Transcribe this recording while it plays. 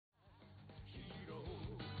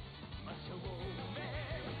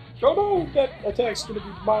Oh no, that attack's gonna be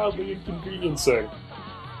mildly inconveniencing.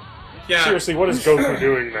 Yeah. Seriously, what is Goku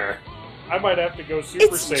doing there? I might have to go Super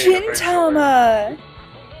It's Saiyan Gintama!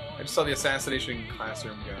 I just saw the assassination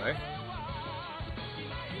classroom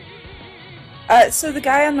guy. So the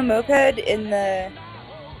guy on the moped in the...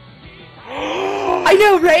 I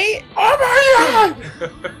know, right? Oh my god!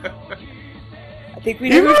 I think we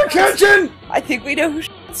know who Kitchen! I think we know who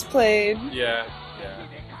it's played. Yeah.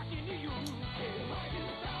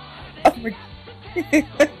 Oh my...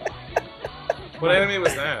 What anime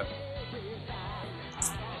was that?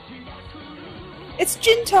 It's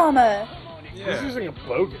Gintama! He's Yeah. using a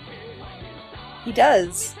bogan. He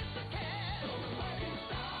does.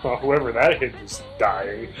 Well, whoever that hit is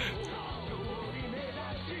dying.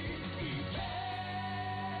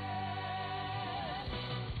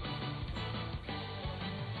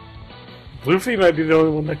 Luffy might be the only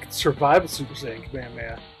one that can survive a Super Saiyan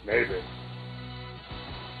Kamehameha. Maybe.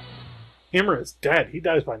 Hammer is dead. He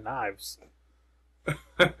dies by knives.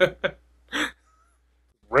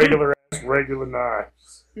 Regular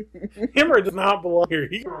knives. Hammer does not belong here.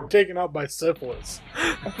 He got taken out by syphilis.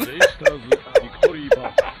 Hey,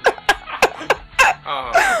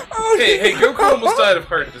 Goku almost died of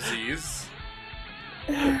heart disease.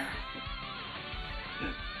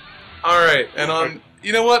 Alright, and on...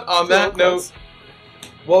 You know what? On that note,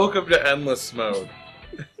 welcome to Endless Mode.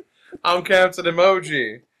 I'm Captain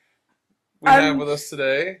Emoji. We have with us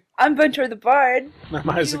today... I'm Buncher the Bard. I'm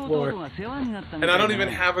Isaac Lord. And I don't even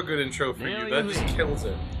have a good intro for you. That just kills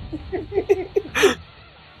it.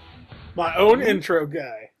 My own intro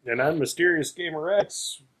guy. And I'm Mysterious Gamer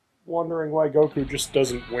X, wondering why Goku just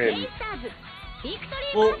doesn't win.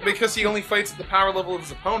 Well, because he only fights at the power level of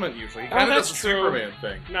his opponent, usually. He kind of that's does the true. Superman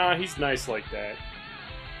thing. Nah, he's nice like that.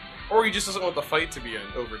 Or he just doesn't want the fight to be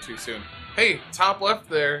over too soon. Hey, top left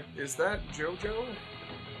there, is that JoJo?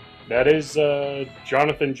 That is,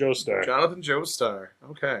 Jonathan Joestar. Jonathan Joestar.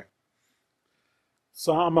 Okay.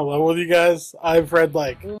 So I'm alone with you guys. I've read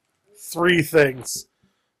like 3 things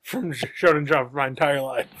from Shonen Jump for my entire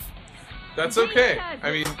life. That's okay.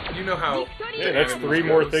 I mean, you know how... Yeah, that's anime 3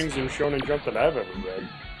 more goes. things in Shonen Jump than I've ever read.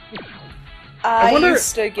 I wonder-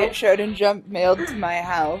 used to get Shonen Jump mailed to my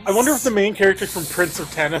house. I wonder if the main character from Prince of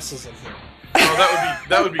Tennis is in here. Oh,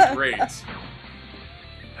 that would be great.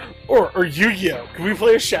 Or Yu-Gi-Oh! Can we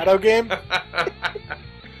play a shadow game?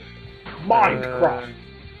 Minecraft.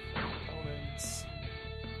 Opponents.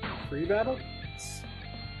 Free battle?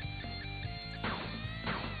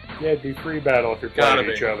 Yeah, it'd be free battle if you're Gotta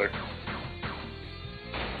playing be. each other.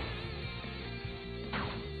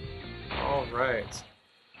 Alright.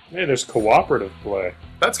 Hey, there's cooperative play.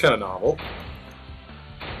 That's kind of novel.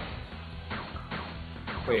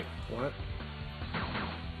 Wait, what?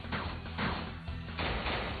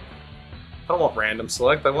 I don't want random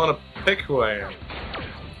select, I want to pick who I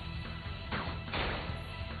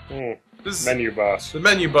am. This is Menu boss. the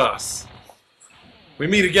menu boss. We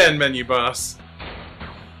meet again, menu boss.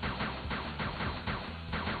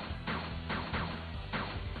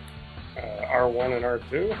 R1 and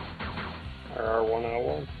R2? Or R1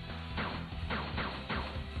 L1?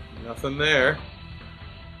 Nothing there.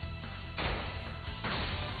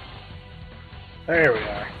 There we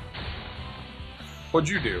are. What'd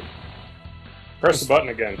you do? Press the button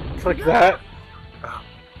again. Click that.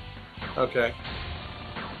 Okay.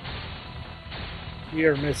 We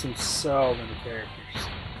are missing so many characters.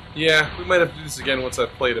 Yeah, we might have to do this again once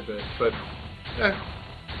I've played a bit, but...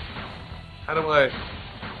 How do I...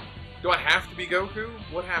 Do I have to be Goku?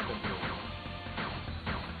 What happened here?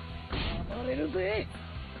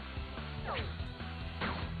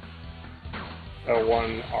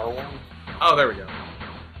 L1, R1? Oh, there we go.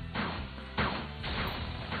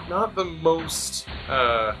 Not the most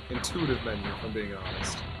intuitive menu, if I'm being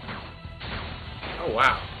honest. Oh,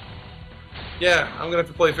 wow. Yeah, I'm gonna have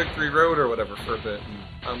to play Victory Road or whatever for a bit and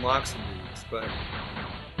unlock some dudes, but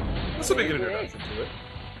this will be a good introduction to it.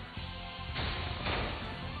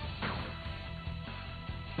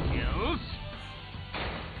 And...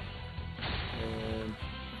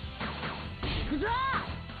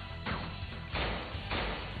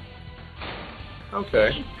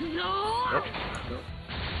 Okay. Nope. Nope.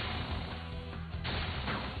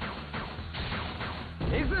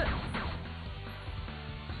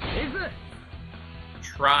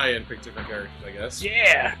 Try and pick different characters, I guess.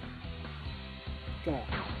 Yeah! Come on.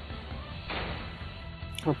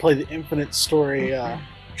 I'm gonna play the Infinite Story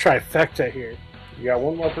trifecta here. You got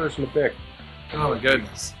one more person to pick. Oh my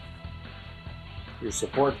goodness. Your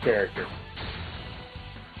support character.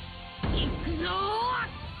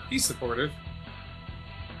 He's supportive.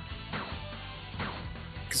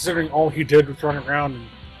 Considering all he did was run around and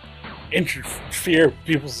interfere with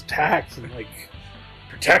people's attacks and like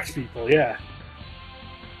protect people. Yeah.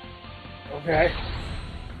 Okay.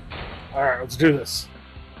 All right, let's do this.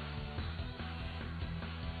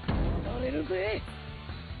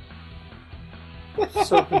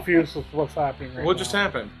 So confused with what's happening right What now. just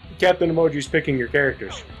happened? Captain Emoji's picking your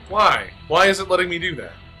characters. Why? Why is it letting me do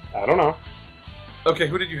that? I don't know. Okay,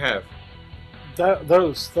 who did you have?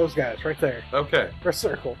 Those guys right there. Okay. Press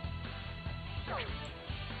circle.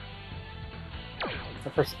 So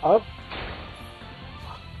press up.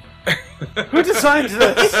 Who designed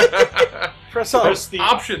this? Press up. Press the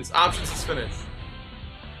Options. Options is finished.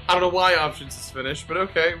 I don't know why options is finished, but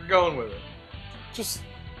okay, we're going with it. Just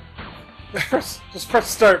press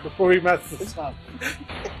start before we mess this up.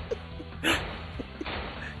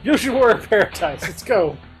 Use your word paradise. Let's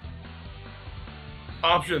go.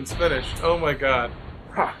 Options finished. Oh my god.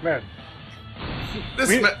 Ah, man.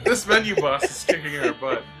 This menu boss is kicking our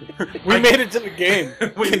butt. We made it to the game.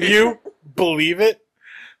 Can you believe it?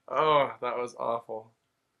 Oh, that was awful.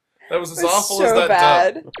 That was as It was awful so as that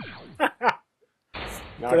bad.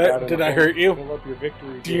 dub. Did I hurt you? Fill up your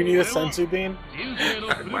victory. Do you need a sensu bean?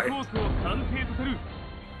 I might.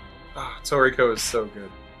 Ah, Toriko is so good.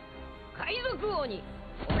 海賊王に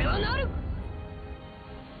俺はなる。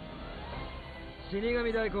死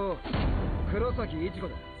神代行黒崎一子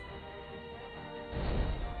だ。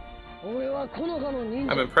俺はこの葉の忍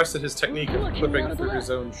I'm 者。 impressed at his technique of flipping through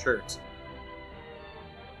his own shirt.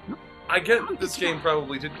 I get that this game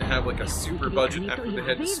probably didn't have like a super budget after they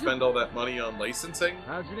had to spend all that money on licensing,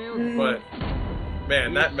 始めよう。 but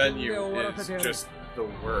man, that menu is just the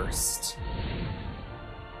worst.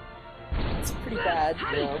 It's pretty bad.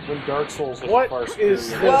 Yeah, when Dark Souls was What far is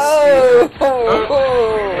superior. Whoa!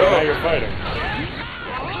 Oh, now you're fighting.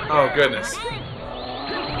 Oh goodness.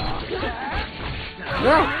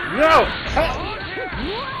 No!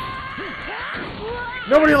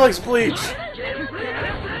 Nobody likes bleach.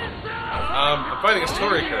 I'm fighting as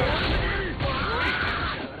Toriko.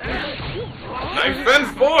 Knife and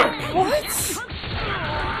fork! What?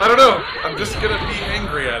 I don't know. I'm just gonna be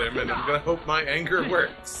angry at him, and I'm gonna hope my anger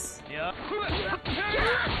works.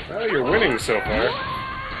 Well, you're winning so far.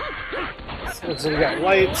 So we got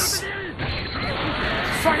lights.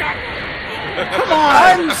 Come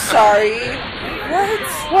on! I'm sorry. What?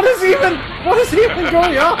 What is even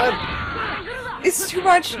going on? It's too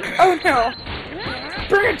much. Oh no.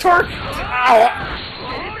 Bring it, Torque! Ow!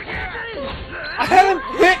 I haven't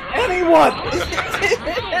hit anyone!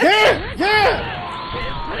 Yeah!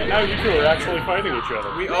 And now you two are actually fighting each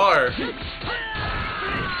other. We are.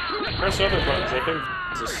 Press other buttons. I think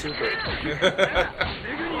it's a super.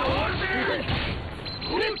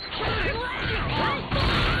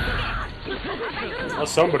 Well,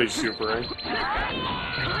 somebody's supering.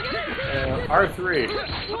 R3.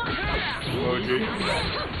 Emoji.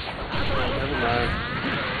 Never mind.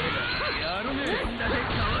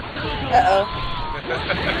 Uh-oh.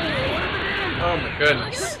 Oh my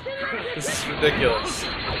goodness. This is ridiculous.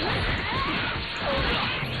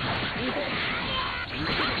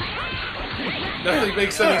 Nothing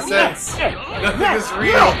makes any sense. Nothing is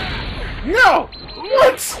real. No!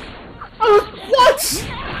 What? What?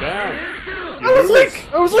 Down. I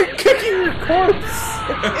was like kicking your corpse!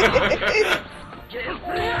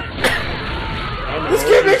 This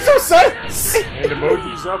game makes no sense! And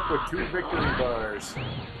Emoji's up with 2 victory bars.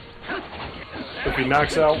 If he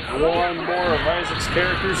knocks out one more of Isaac's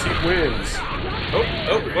characters, he wins. Oh,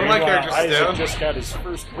 one of my Meanwhile, characters is Isaac down. just got his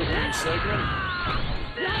first victory segment.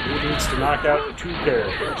 He needs to knock out 2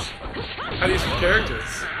 characters. How do you see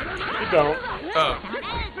characters? You don't. Oh.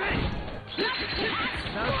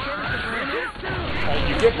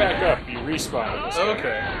 You get back up, you respawn in this game.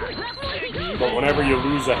 Okay. But whenever you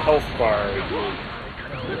lose a health bar,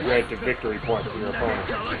 you grant a victory point for your opponent.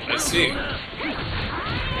 I see.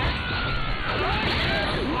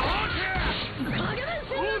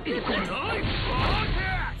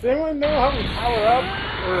 Does anyone know how to power up?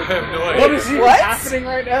 I have no idea. What is even What? happening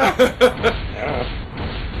right now?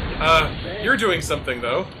 Yeah. You're doing something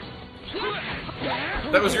though.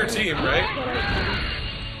 That was your team, right?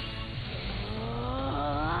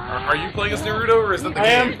 Are you playing as Naruto, or is that the I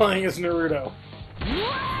game? am playing as Naruto.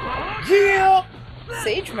 Yeah!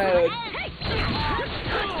 Sage mode.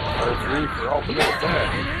 R3 for ultimate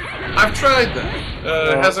attack. I've tried that.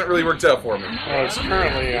 It hasn't really worked out for me. It's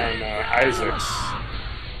currently on Isaac's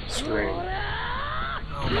screen.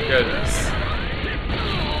 Oh my goodness.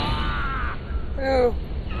 Oh.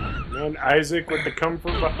 And Isaac with the come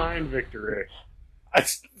from behind victory.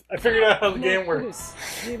 I figured out how the game works.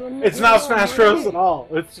 It's not Smash Bros. At all.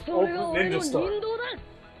 It's Ultimate Ninja Storm.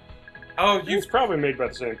 Oh, It's probably made by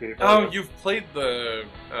the same people. Oh, you've played the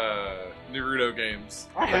Naruto games.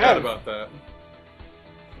 I forgot have. about that.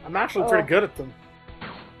 I'm actually pretty good at them.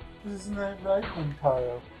 Isn't that right,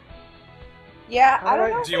 Kyle? Yeah, I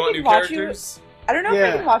don't know. Do you want new characters? I don't know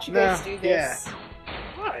if I can watch you guys do this.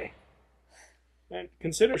 Why? And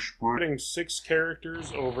consider splitting 6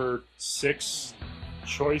 characters over 6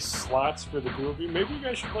 choice slots for the 2 of you. Maybe you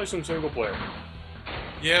guys should play some single player.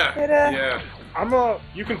 Yeah, But, yeah.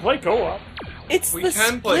 You can play co-op, It's We the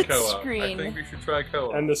can play split co-op. screen. I think we should try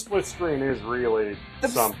co-op. and the split screen is really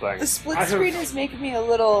something. The split screen is making me a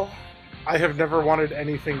little. I have never wanted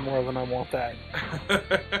anything more than I want that.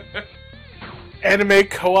 Anime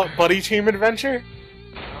co-op buddy team adventure?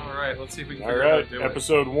 Alright, let's see if we can All figure out how right, to do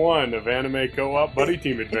episode 1 of Anime Co-op Buddy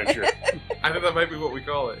Team Adventure. it. I think that might be what we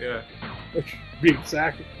call it, yeah. Be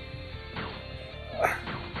exact.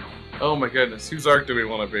 Oh my goodness, whose arc do we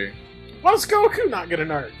want to be? Why does Goku not get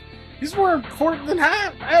an arc? He's more important than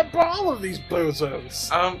all of these bozos.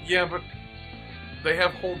 Yeah, but they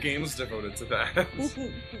have whole games devoted to that.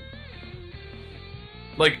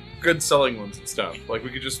 Like, good selling ones and stuff. Like, we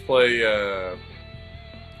could just play,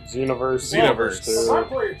 Xenoverse. Xenoverse. too. I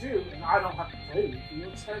play it too, and I don't have to play with you.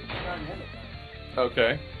 It's hard to dynamic.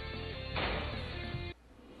 Okay.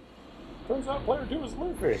 Turns out player 2 is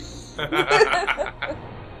Luffy.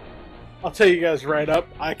 I'll tell you guys right up,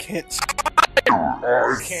 I can't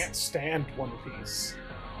stand One Piece.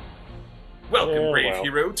 Welcome, Yeah, brave well.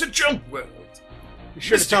 hero, to Jump World. You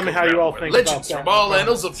should tell me how you all think Legends about that. from all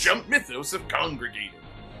annals of Jump mythos have congregated.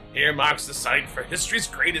 Here marks the site for history's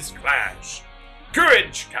greatest clash.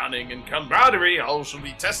 Courage, cunning, and camaraderie all shall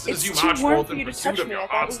be tested as It's you too march warm forth for in you to pursuit touch of me. your I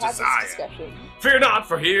thought heart's we had this desire. discussion. Fear not,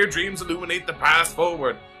 for here dreams illuminate the path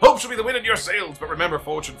forward. Hope shall be the wind in your sails, but remember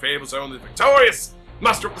fortune favors only the victorious.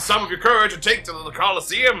 Muster up the sum of your courage and take to the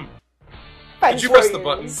Colosseum. Did you press the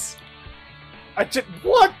buttons? I did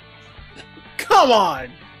what? Come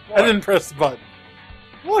on! I didn't press the button.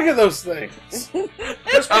 Look at those things.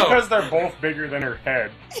 Just because they're both bigger than her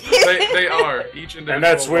head. They are, each individual And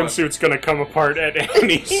that one. swimsuit's gonna come apart at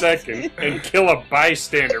any second and kill a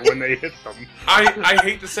bystander when they hit them. I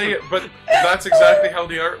hate to say it, but that's exactly how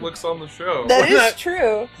the art looks on the show. That is that-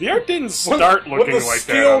 true. The art didn't start looking when the like that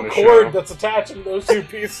steel on the cord show. that's attaching those two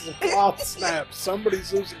pieces of cloth snaps,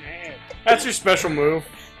 somebody's losing a hand. That's your special move.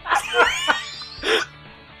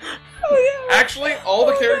 Oh, yeah. Actually, all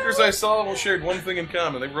the characters I saw all shared one thing in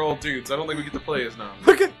common. They were all dudes. I don't think we get to play as now.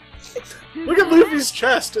 Look at Luffy's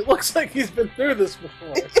chest. It looks like he's been through this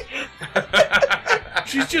before.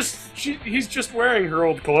 He's just wearing her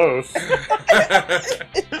old clothes.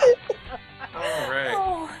 Alright.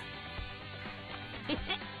 Oh.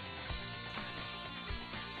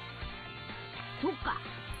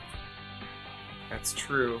 That's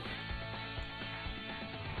true.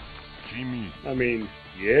 I mean,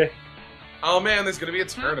 yeah. Oh man, there's gonna be a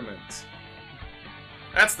tournament.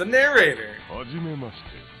 That's the narrator.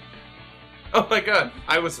 Oh my god,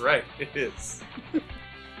 I was right. It is.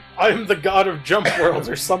 I'm the god of Jump World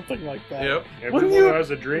or something like that. Yep. Everyone you- who has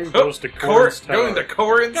a dream goes to Corin's Tower. Going to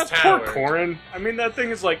Corin's That's Tower. poor Corin. I mean, that thing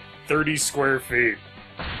is like 30 square feet.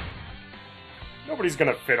 Nobody's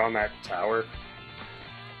gonna fit on that tower.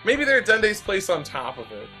 Maybe they're Dende's place on top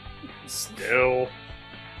of it. Still.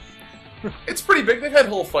 It's pretty big. They've had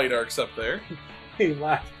whole fight arcs up there. He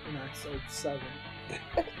laughed in episode 7.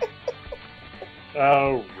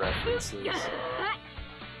 Oh, references.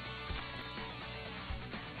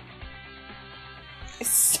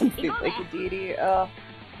 Something like a deity.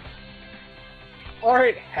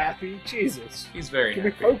 Alright, Happy. Jesus. He's very Can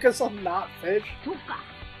we happy. focus on not fish?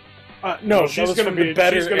 No, No, that she's was gonna from be the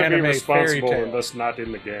better she's gonna be anime responsible fairy and tale. thus not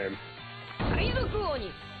in the game.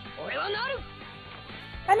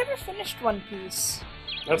 I never finished One Piece.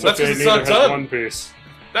 That's That's okay. 'cause it's Neither not has done. One Piece.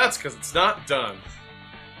 That's because it's not done.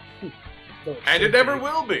 Though And should it never be.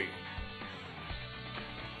 will be.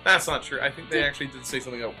 That's not true. I think they actually did say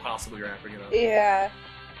something about possibly wrapping it up. Yeah.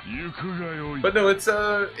 But no, it's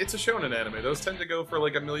a shonen anime. Those tend to go for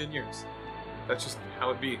like 1,000,000 years. That's just how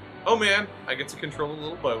it be. Oh man, I get to control a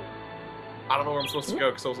little boat. I don't know where I'm supposed to go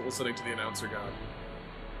because I wasn't listening to the announcer god.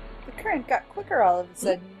 The current got quicker all of a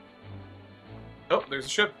sudden. Oh, there's a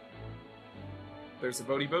ship. There's a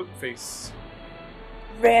boaty boat face.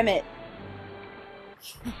 Ram it.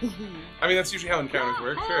 I mean, that's usually how encounters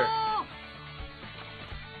work, sure.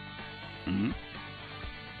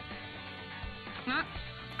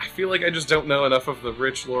 I feel like I just don't know enough of the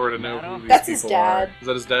rich lore to know who these That's his people are. dad. Is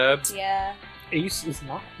that his dad? Yeah. Ace is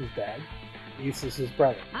not his dad. Ace is his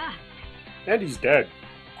brother. And he's dead.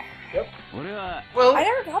 Well, I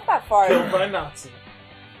never got that far. Killed by Nazi.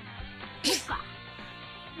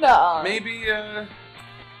 No. Maybe, No,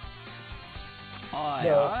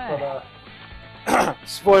 but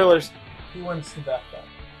spoilers. He wins to death though.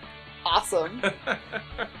 Awesome.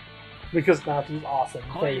 Because Natsu's awesome.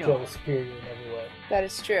 Fairy Tail is superior in every way. That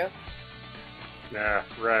is true. Nah,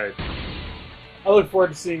 right. I look forward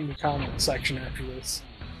to seeing the comment section after this.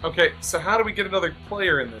 Okay, so how do we get another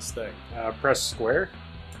player in this thing? Press square?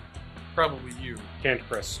 Probably you. Can't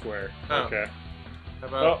press square. Oh. Okay. How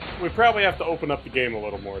about... Well, we probably have to open up the game a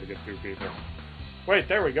little more to get 2 people. Wait,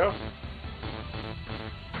 there we go.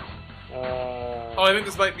 Oh, I think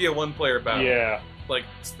this might be a one-player battle. Yeah. Like,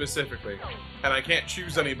 specifically. And I can't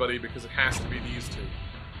choose anybody because it has to be these two.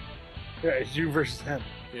 Yeah, it's you versus him.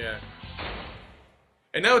 Yeah.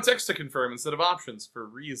 And now it's X to confirm instead of options for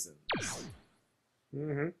reasons.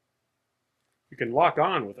 Mm-hmm. You can lock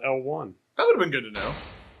on with L1. That would have been good to know.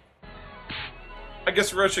 I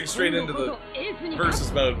guess rushing straight into the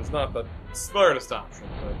versus mode was not the smartest option,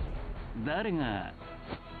 but... 誰が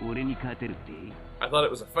俺に勝てるって I thought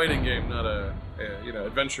it was a fighting game, not a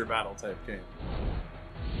adventure battle type game.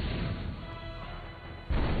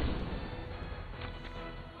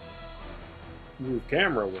 Move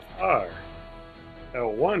camera with R.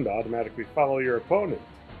 L1 to automatically follow your opponent.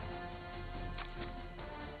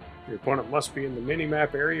 Your opponent must be in the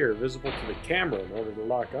minimap area or visible to the camera in order to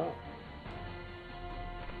lock on.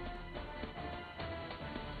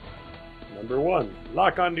 Number 1.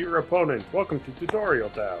 Lock onto your opponent. Welcome to Tutorial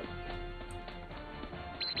Town.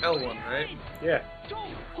 L1, right? Yeah.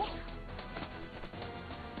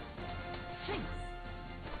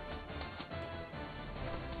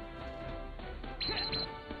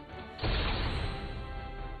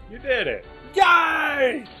 You did it!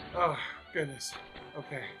 Yay! Oh, goodness.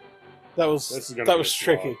 Okay. That was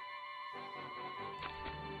tricky.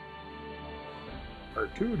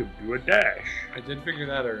 R2 to do a dash. I did figure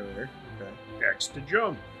that earlier. Okay. X to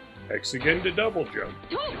jump. X again to double jump.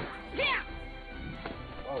 Oh,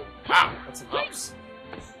 wow, that's some ups.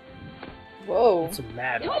 Whoa. Some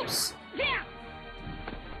mad ups. Not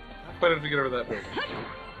quite enough to get over that building.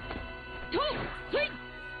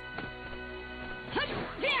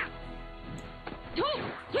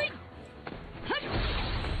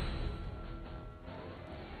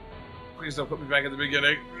 Please don't put me back at the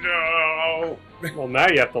beginning. No! Well, now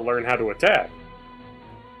you have to learn how to attack.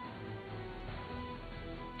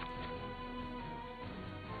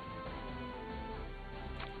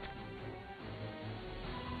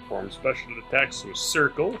 Perform special attacks with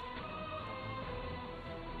circle.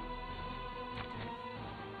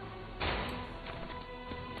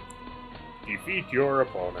 Defeat your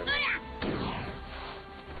opponent.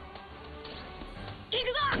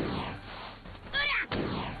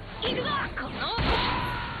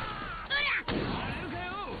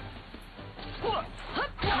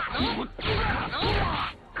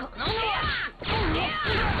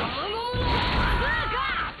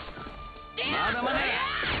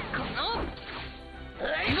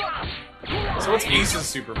 So what's Ace's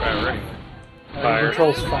superpower anyway? Fire.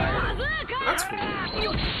 Controls fire. That's cool.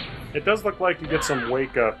 It does look like you get some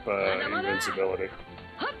wake-up invincibility.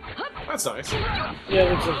 That's nice. Yeah,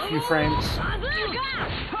 there's a few frames.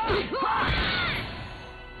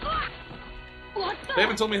 They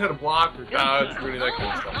haven't told me how to block or dodge or any of that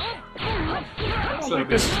kind of stuff. I don't think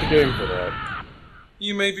this is the game for that.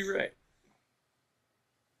 You may be right.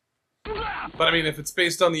 But I mean, if it's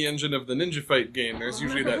based on the engine of the Ninja Fight game, there's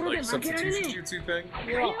usually that like substitution jutsu thing.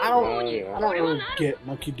 You know, I don't really get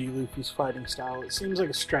Monkey D. Luffy's fighting style. It seems like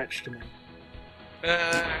a stretch to me.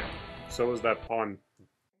 So is that pun.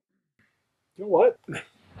 You know what?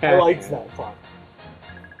 I liked that fun.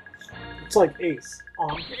 It's like Ace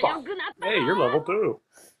on fun. Hey, you're level 2.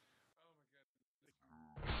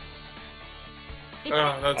 Oh,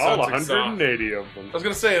 that All sounds 180 exhausting. of them. I was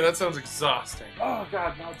gonna say, that sounds exhausting. Oh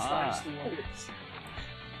god, now it's nice to wait.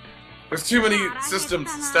 There's too many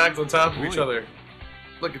systems stacked on top of each other.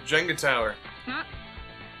 Like a Jenga tower.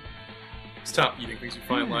 Stop eating things you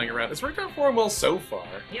find lying around. It's worked out for him well so far.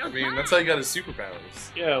 I mean, that's how he got his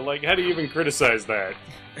superpowers. Yeah, like, how do you even criticize that?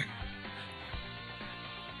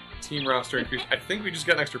 Team roster increase. I think we just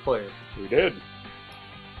got an extra player. We did.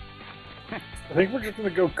 I think we're just gonna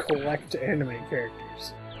go collect anime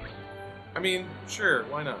characters. I mean, sure,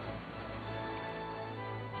 why not?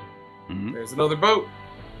 Mhm. There's another boat.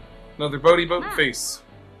 Another boaty boat face.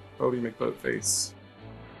 Boaty McBoat face.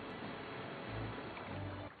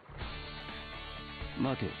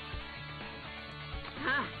 待て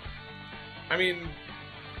I mean,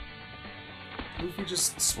 Luffy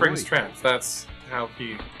just springs traps. That's how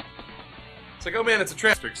he... It's like, oh man, it's a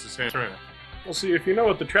trap. Fix this hand. Well, see, if you know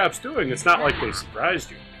what the trap's doing, it's not like they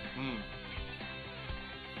surprised you.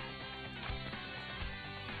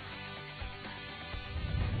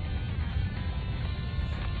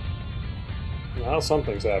 Well,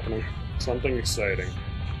 something's happening. Something exciting.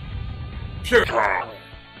 Pure.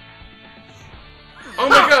 Oh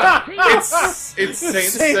my god! It's Saint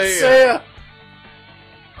Seiya.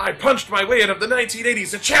 I punched my way out of the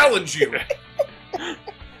 1980s to challenge you!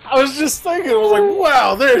 I was just thinking, I was like,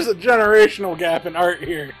 wow, there's a generational gap in art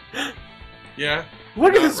here. Yeah?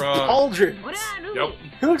 Look at Not this wrong. pauldron. Yep.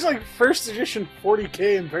 He looks like first edition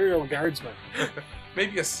 40k Imperial Guardsman.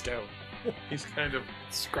 Maybe a scout. He's kind of...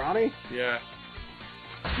 Scrawny? Yeah.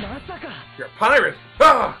 You're a pirate!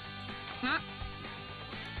 Ah!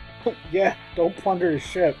 Yeah, don't plunder his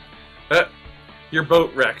ship. Your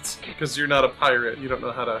boat wrecked, because you're not a pirate. You don't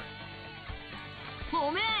know how to...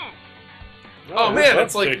 Oh, man,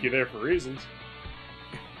 it's like... take you there for reasons.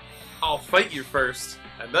 I'll fight you first,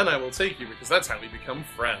 and then I will take you, because that's how we become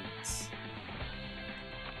friends.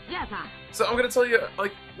 So I'm gonna tell you,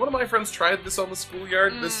 like, one of my friends tried this on the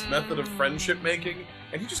schoolyard, this method of friendship making,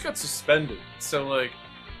 and he just got suspended. So, like,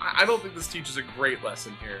 I don't think this teaches a great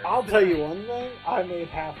lesson here. I'll tell you one thing, I made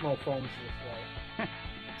half my friends this way.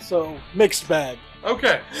 So, mixed bag.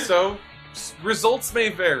 Okay, so, results may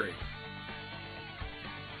vary.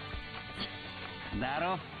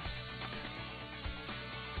 I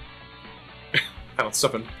don't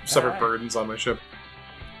suffer burdens on my ship.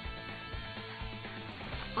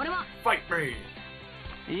 Fight me!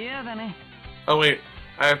 Oh wait,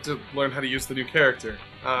 I have to learn how to use the new character.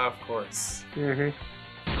 Of course. Mm-hmm.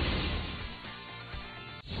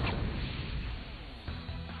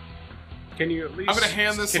 Can you at least... I'm gonna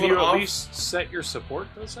hand this Can one you off. at least set your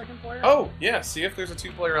support to the second player? Oh, yeah, see if there's a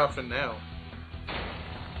 2-player option now.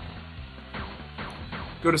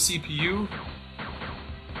 Go to CPU.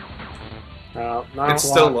 No, It's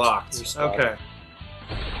still locked. Okay.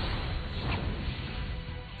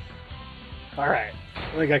 Alright,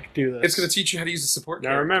 I think I can do this. It's gonna teach you how to use the support Now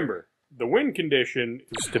character. remember, the win condition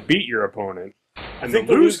is to beat your opponent, and the think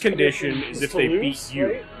the lose lose condition condition is is if to they lose, beat you.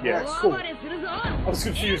 right? Yes. Cool. I was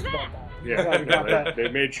confused about that. Yeah, Got that. they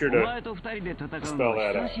made sure to spell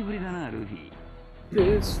that out.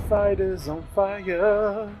 This fight is on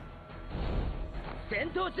fire.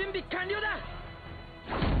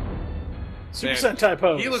 Super Man, Sentai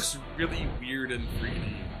pose. He looks really weird and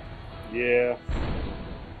 3D. Yeah.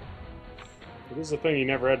 It is a thing you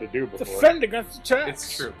never had to do before. Defend against attacks.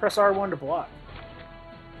 It's true. Press R1 to block.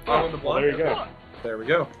 Oh, in the Well, block. there you go. There we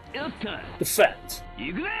go. Defend.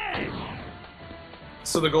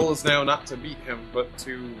 So the goal is now not to beat him, but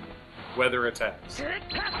to weather attacks.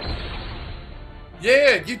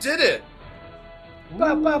 Yeah, you did it!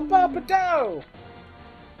 Ba ba ba ba dow.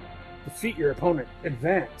 Defeat your opponent.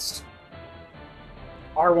 Advanced.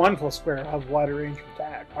 R1 plus square has wider range of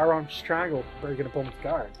attack. R1 plus triangle break an opponent's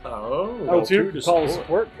guard. Oh. L2 to call a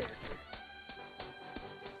support. support character.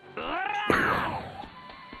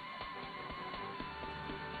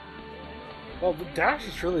 Well, the dash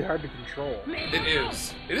is really hard to control. It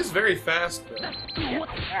is. It is very fast, though. Ow,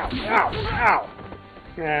 ow, ow!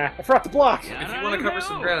 Nah, I forgot to block. If you want to cover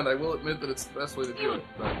some ground, I will admit that it's the best way to do it.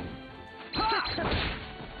 But...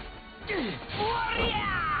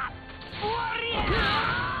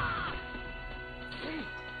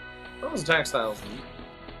 Those attack styles.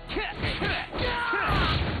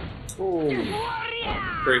 Ooh.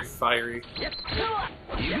 Very fiery.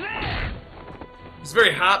 He's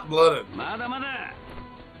very hot-blooded.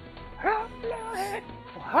 Hot-blooded,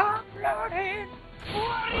 hot-blooded.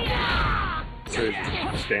 So he's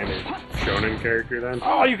just a standard shonen character then?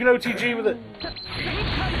 Oh, you can OTG with it.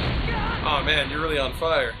 Oh man, you're really on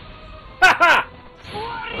fire. Ha ha!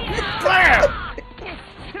 Blam!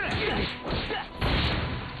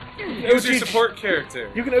 Who's your support character?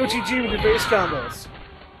 You can OTG with your base combos.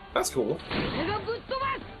 That's cool. I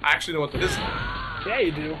actually know what that is. Yeah,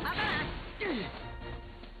 you do.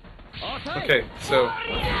 Okay, so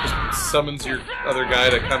just summons your other guy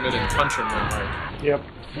to come in and punch him real hard. Yep.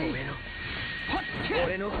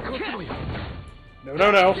 No,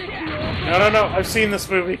 no, no. No, no, no. I've seen this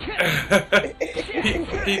movie. he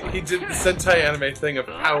did the Sentai anime thing of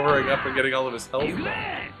powering up and getting all of his health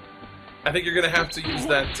back. I think you're gonna have to use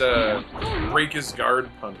that break his guard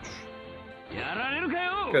punch.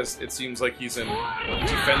 Because it seems like he's in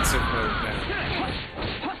defensive mode now.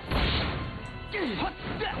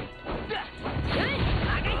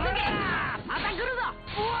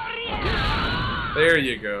 There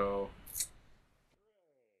you go.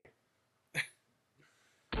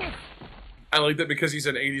 I like that because he's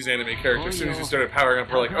an 80s anime character. As soon as he started powering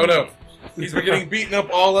up, we're like, oh no. He's been getting beaten up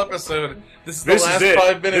all episode. This is the last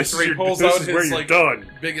 5 minutes where he pulls out his like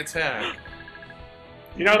big attack.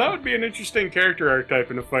 You know, that would be an interesting character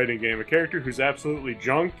archetype in a fighting game. A character who's absolutely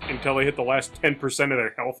junked until they hit the last 10% of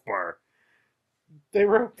their health bar. They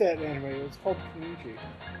wrote that anime. It was called Kenichi.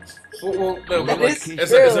 Well, no, but That like, is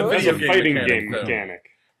as a It's video a game fighting mechanic, game though. mechanic.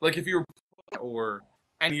 Like if you were or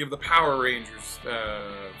any of the Power Rangers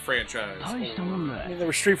franchise. I or- mean, there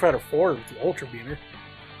was Street Fighter 4 with the Ultra Beamer.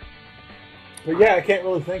 But yeah, I can't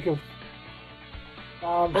really think of.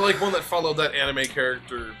 Or like one that followed that anime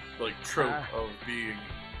character like trope of being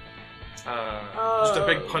just a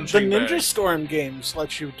big the punching Ninja bag. Storm games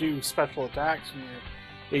let you do special attacks when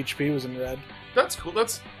your HP was in red. That's cool.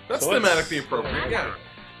 That's So let's- thematically appropriate. Yeah.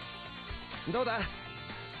 どうだ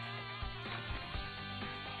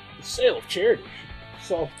The sale of charity should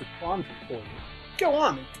solve the quandary for you. Go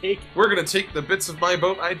on and take it. We're gonna take the bits of my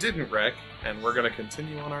boat I didn't wreck, and we're gonna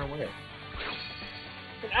continue on our way.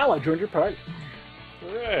 An ally joined your party.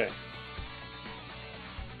 Hooray.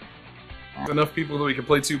 Enough people that we can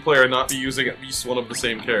play 2-player and not be using at least one of the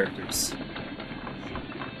same characters.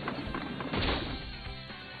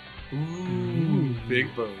 Ooh,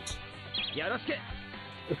 big boat. よろしく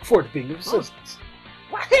Look forward to being of assistance.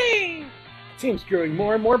 Wahee! Team's growing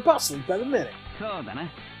more and more bustling by the minute. そうだな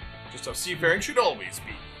Just how seafaring should always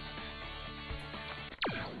be.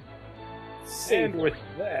 And with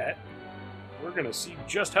that, we're gonna see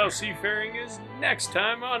just how seafaring is next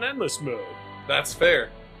time on Endless Mode. That's fair.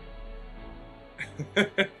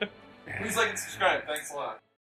 Please like and subscribe. Thanks a lot.